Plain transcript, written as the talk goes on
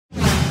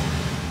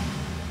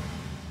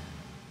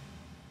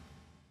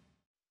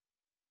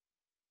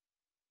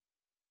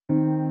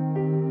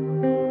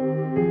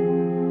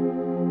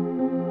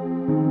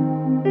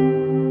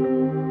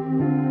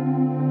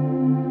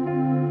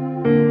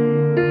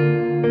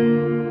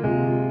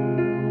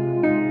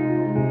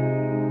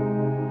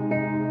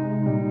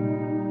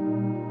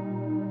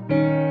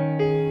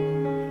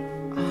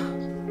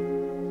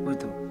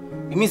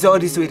means all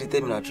this way they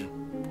tell me not true.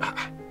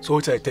 So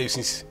what I tell you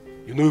since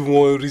you don't even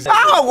want to reason.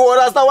 I go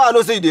understand why I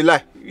don't say you dey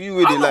lie. You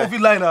will dey lie. I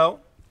don't lie now.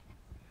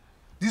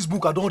 This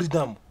book I don't read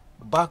them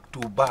back to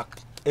back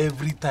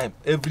every time,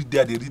 every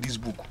day I dey read this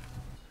book.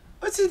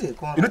 What's it there? You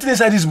know what's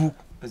inside this book?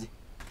 What's it?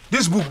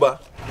 This book, ba,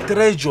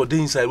 treasure dey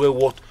inside where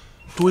worth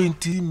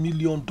 $20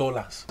 million.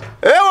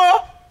 Hey,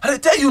 what? I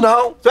tell you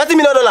now. $20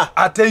 million.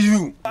 I tell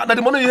you. Now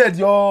the money you had,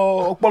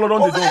 your okpolo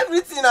don dey go.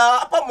 Everything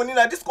now, apart money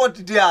now, this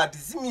country there,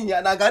 see me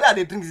and Nagari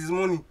they drink this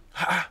money.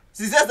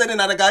 Since yesterday,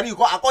 Nagari,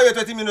 I call you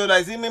 $20 million.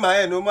 I see me my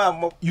head no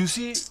more. You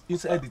see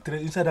inside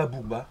inside that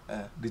book, ba,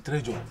 the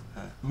treasure.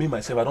 Me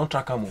myself, I don't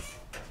track them.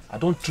 I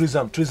don't trace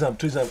them.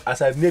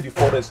 As I near the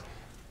forest.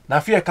 Now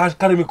fear can't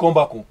carry me come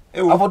back home.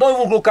 If I don't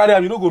even go carry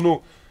them, you don't go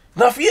know.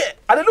 Now fear,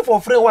 I dey look for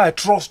a friend where I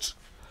trust.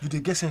 You dey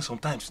get sense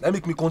sometimes. That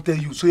make me come tell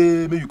you, say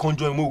maybe you can't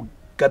join more.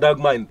 Gather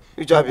mind.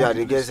 You try be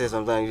they get sense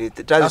sometimes. You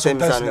try to tell me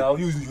something. Now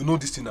you know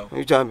this thing now.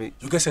 You try be.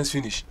 You get sense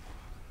finish.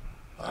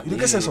 You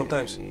get sense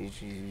sometimes.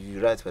 You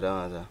right for that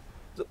one, sir.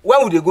 So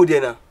when would they go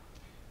there now?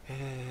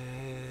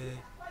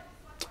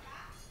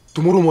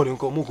 Tomorrow morning,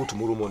 we'll go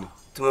tomorrow morning.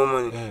 Tomorrow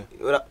morning.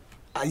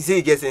 You say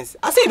you get sense.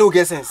 I say you don't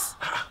get sense.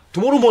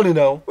 Tomorrow morning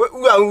now.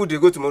 Where would they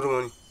go tomorrow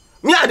morning?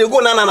 Me and they go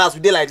now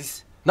today like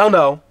this.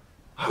 Now.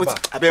 I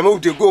bet where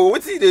would they go?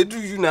 What did they do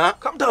you now?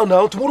 Calm down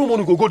now. Tomorrow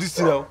morning we'll go this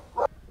thing now.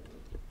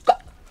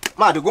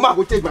 Man, they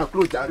go take my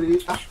clothes.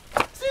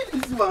 See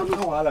this one.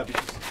 How will I be?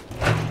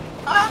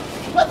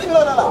 $20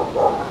 million.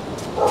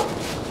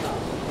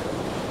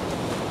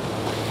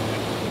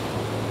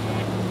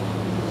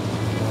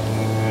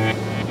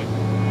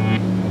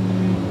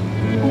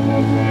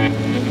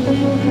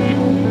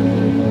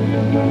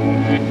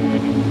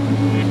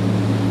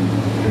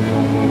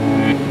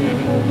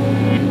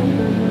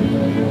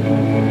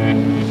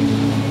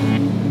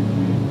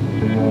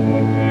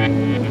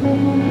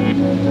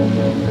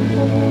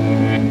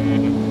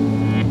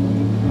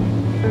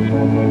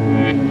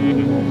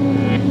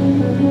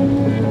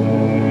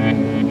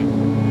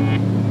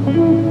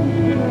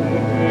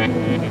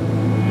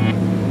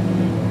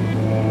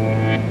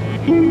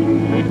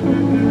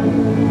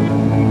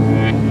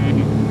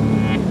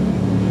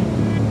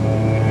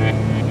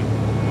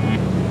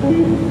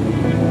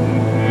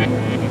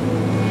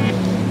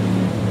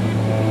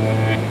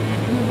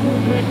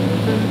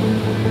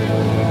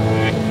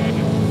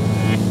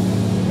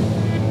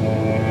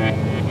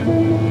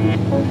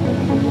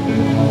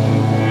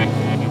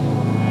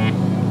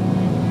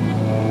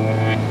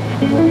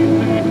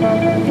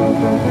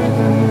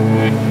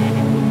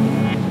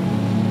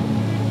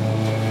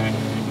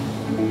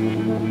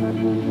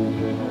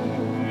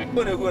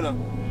 Go now.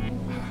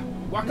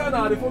 Waka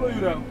now, they follow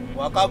you now.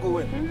 Waka go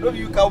when? No,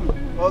 you come.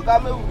 Waka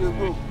me will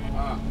go.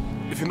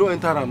 If you don't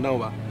enter am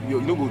now,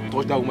 you no go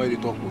touch that woman they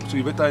talk about. So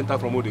you better enter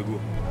from where they go.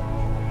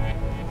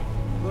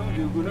 No,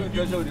 they go. No, you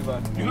touch the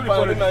van. You know the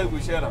forest. Now you go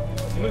share am.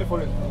 You know the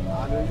forest.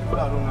 I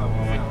don't know.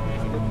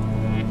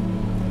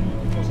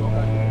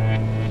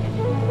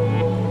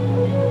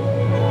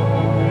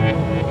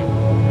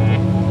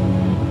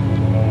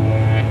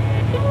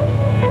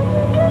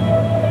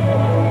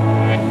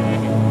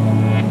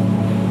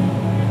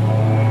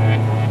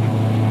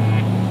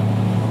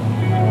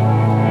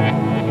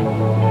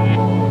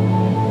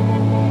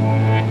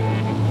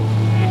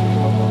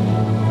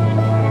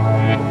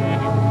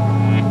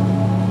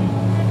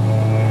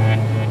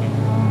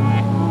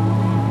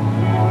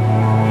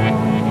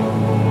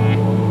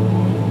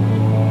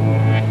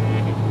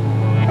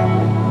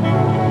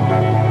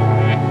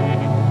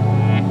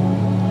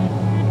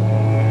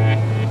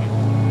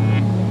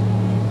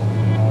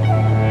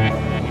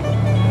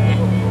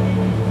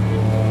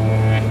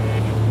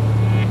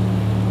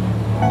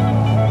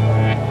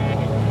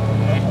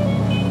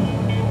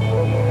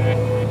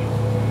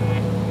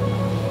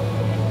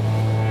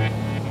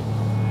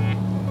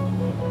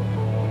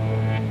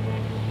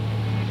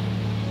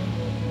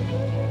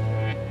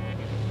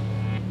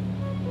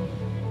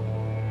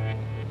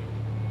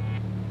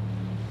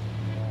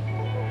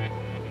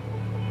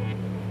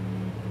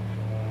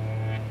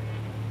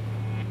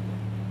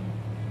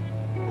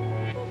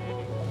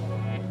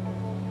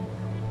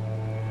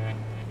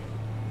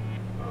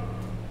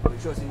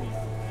 Sure, see me.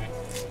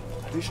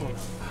 Addition.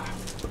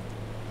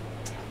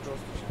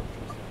 Trust.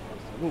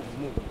 Move.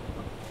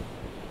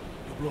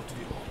 Your blood to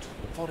the hot.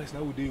 Forest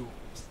now with you.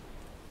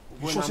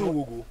 You sure say we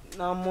will go?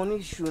 Now money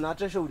issue, now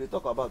treasure we dey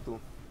talk about too.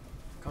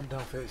 Calm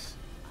down first.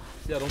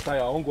 See, I don't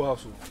tire. I won't go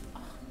house.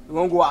 You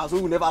won't go out, so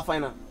we will never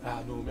find her.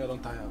 No, me I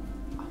don't tire.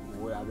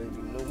 Boy, I beg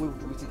you. No, we will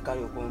do it.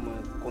 Carry your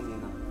come here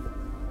now.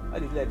 Why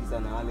do you like this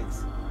and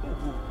Alex?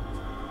 Go.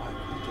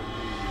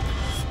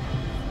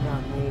 No,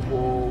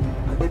 go.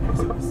 I get you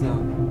to see her.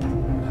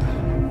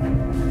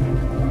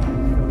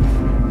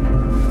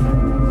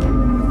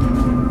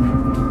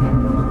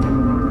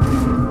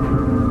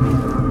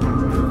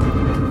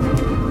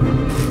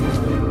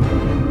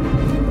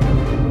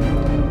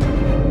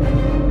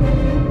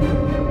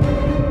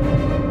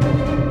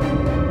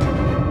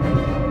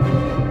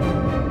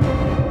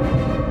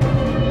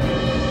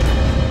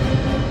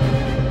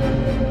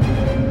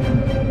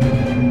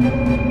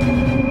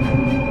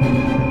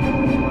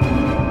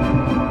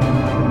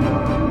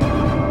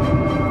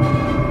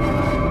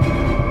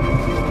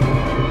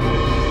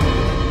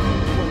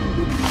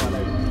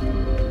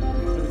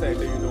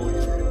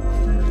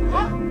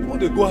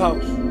 go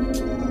house.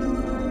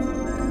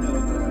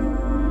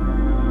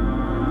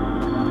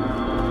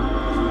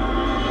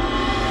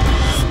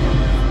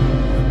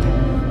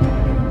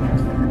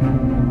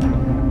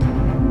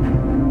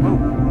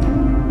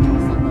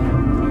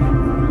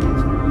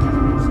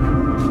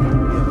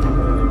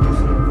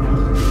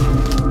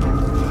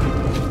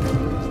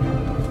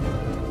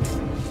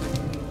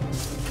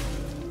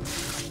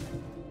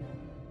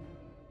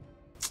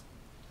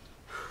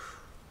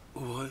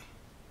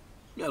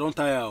 I don't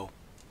tire.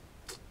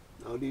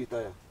 How do you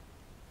tire?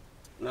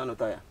 No, no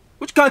tire.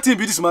 Which can't be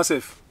this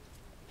myself?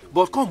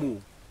 But come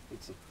on.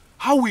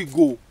 How we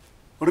go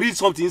read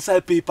something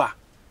inside paper?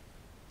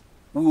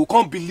 We will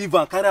come believe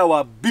and carry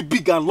our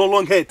big and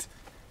long head.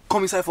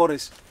 Come inside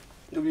forest.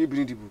 Nobody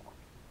bring the book.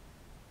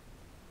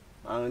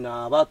 And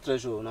about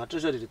treasure. Now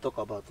treasure they talk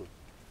about it.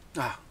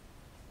 Ah.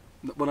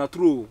 But not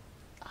true.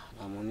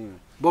 Na money.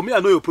 But me, I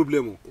know your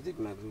problem. You think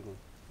my problem?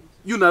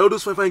 You know all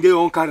those fine get your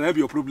own car and have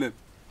your problem.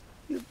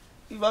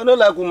 If I don't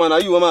like woman, are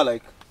you woman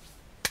like?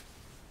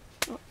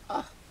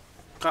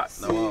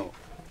 See, wow.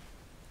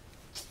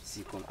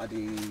 See, come. I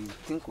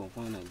think of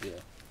one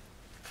idea.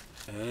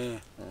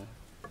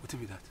 What do you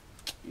mean that?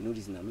 You know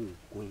this now, me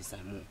go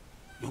inside more. You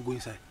don't go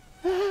inside?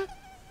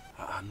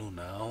 No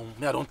now.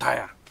 Me, I don't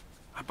tire.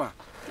 Papa,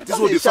 this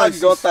is what the fight. You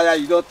don't tire,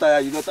 you don't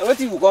tire, you don't tire.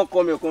 What if you can't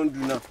come here, can't do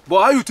now?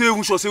 But how you tell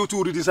you say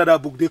to read inside that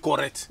book, they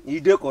correct?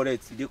 You dey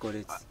correct, you dey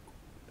correct.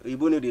 You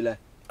no dey lie.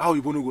 How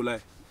you no go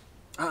lie?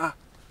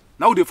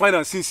 Now they find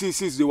and since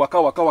they waka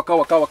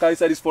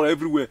inside this forest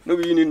everywhere. No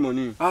be you need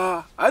money.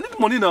 I need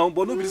money now,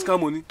 but no be this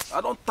kind of money. I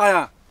don't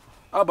tire.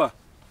 Abba.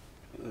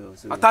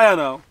 I tire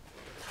now.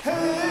 I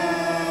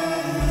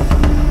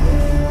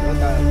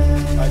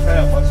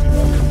tire fast you now.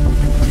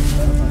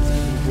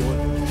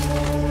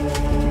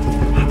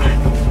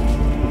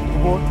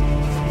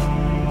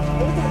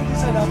 Every time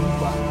inside that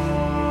book,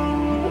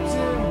 people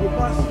say we go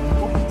pass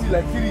OPT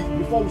like 3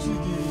 before we see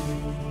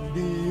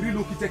the real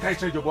OPT carry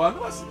change your boy.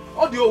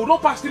 All the we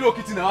don't pass 3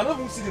 OPT now. I don't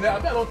even see the I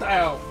don't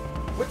tire.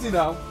 Waiting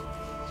now.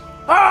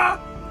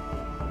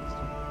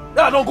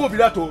 Yeah, don't go be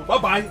that too. Bye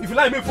bye. If you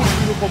like me, phone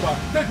you come back.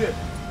 Take care.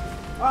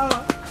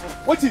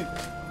 Waiting.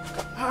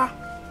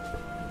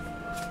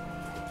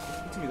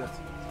 Waiting me that.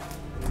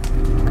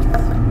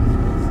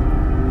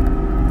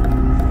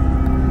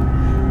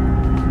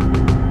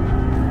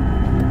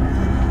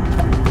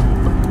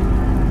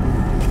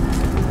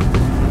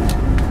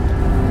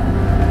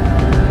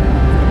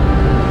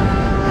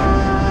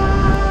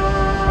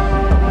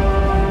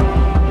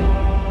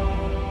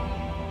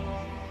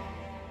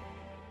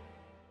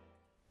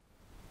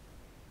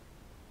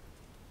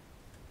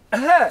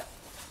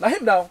 Now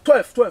him now,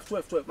 12.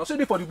 Now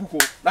say for the book,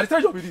 now the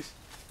treasure be this.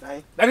 Now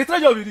the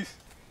treasure be this.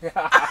 Now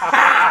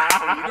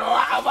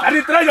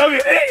the treasure be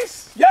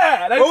this.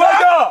 Yeah, now the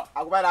treasure.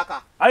 I go buy that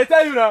car. I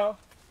tell you now.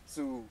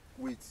 So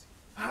wait.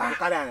 I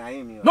carry an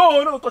him.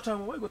 No, touch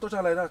him. Why you go touch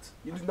him like that?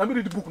 Let me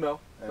read the book now.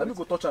 Let me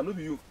go touch him. No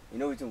be you. You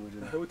know what we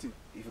do?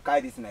 If you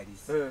carry this like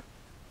this,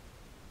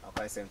 I'll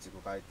carry 70.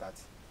 Go carry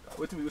 30.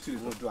 What do you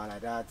do? Do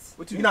like that.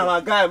 What you know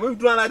my guy. We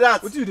do like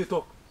that. What do you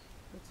talk?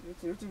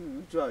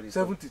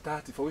 70,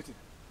 30 for waiting.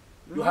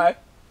 You high?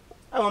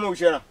 I want to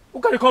share.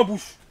 Who can you come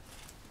bush?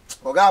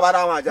 Don't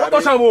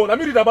touch him. Let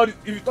me read about it.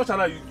 If you touch him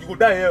now, you go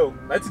die here.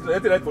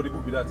 Let it right for the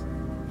book with that.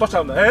 Touch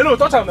him now. Hey, no,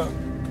 touch him now.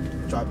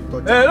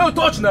 Hey, no,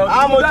 touch now.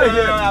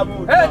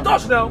 Hey,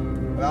 touch now.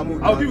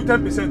 I'll give you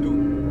 10%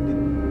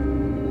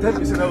 though.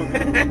 10%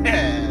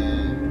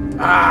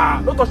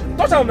 now. Don't touch.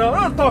 Touch him now.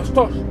 No, touch.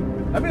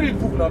 Let me read the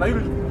book now. Now you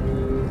read the book.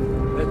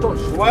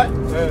 Touch. What?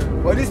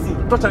 What is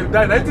it? Touch and you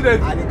die. 90 days.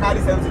 And they carry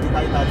 70, they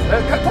carry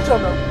 30. Touch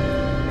him now.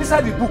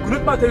 Inside the book, you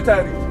don't matter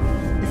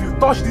if you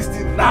touch this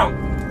thing now, you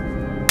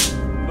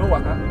don't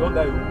waka, you don't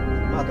die.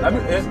 I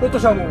mean, don't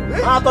touch him.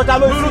 Touch him.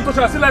 No, don't touch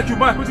him. I still like you,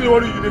 man. What do you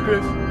worry you, the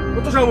grace?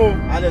 Don't touch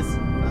him. Alex,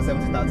 that's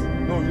 70, 30.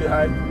 No, you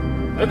high.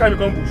 You can't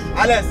become bush.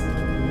 Alex,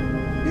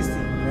 this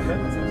thing,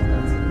 70,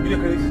 30. You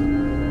the grace.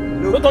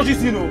 No. Don't touch this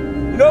thing, no.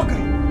 You know,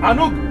 I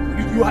know.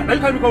 Now you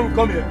can't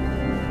come here.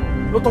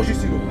 Don't touch this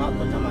thing, no.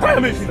 Try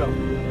and make it now.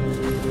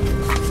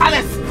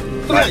 Alex,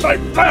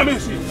 try and make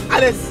it.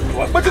 Alex,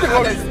 what did you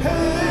call this?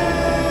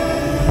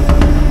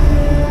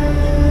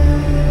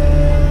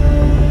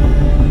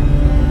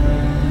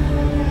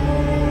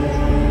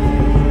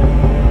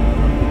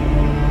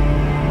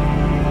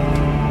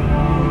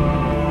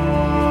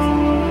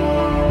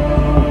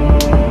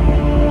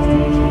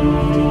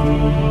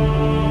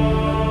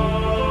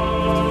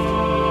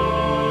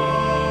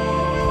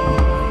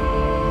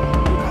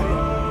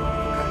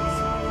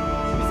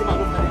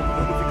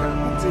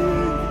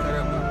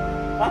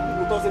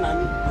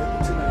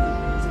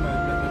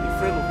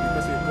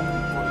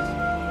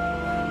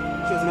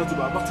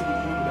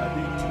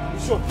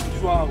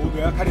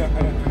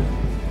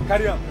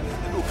 Carry on.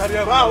 Why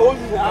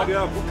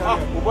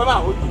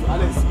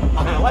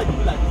do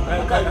you like this?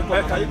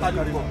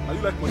 Are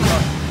you like money?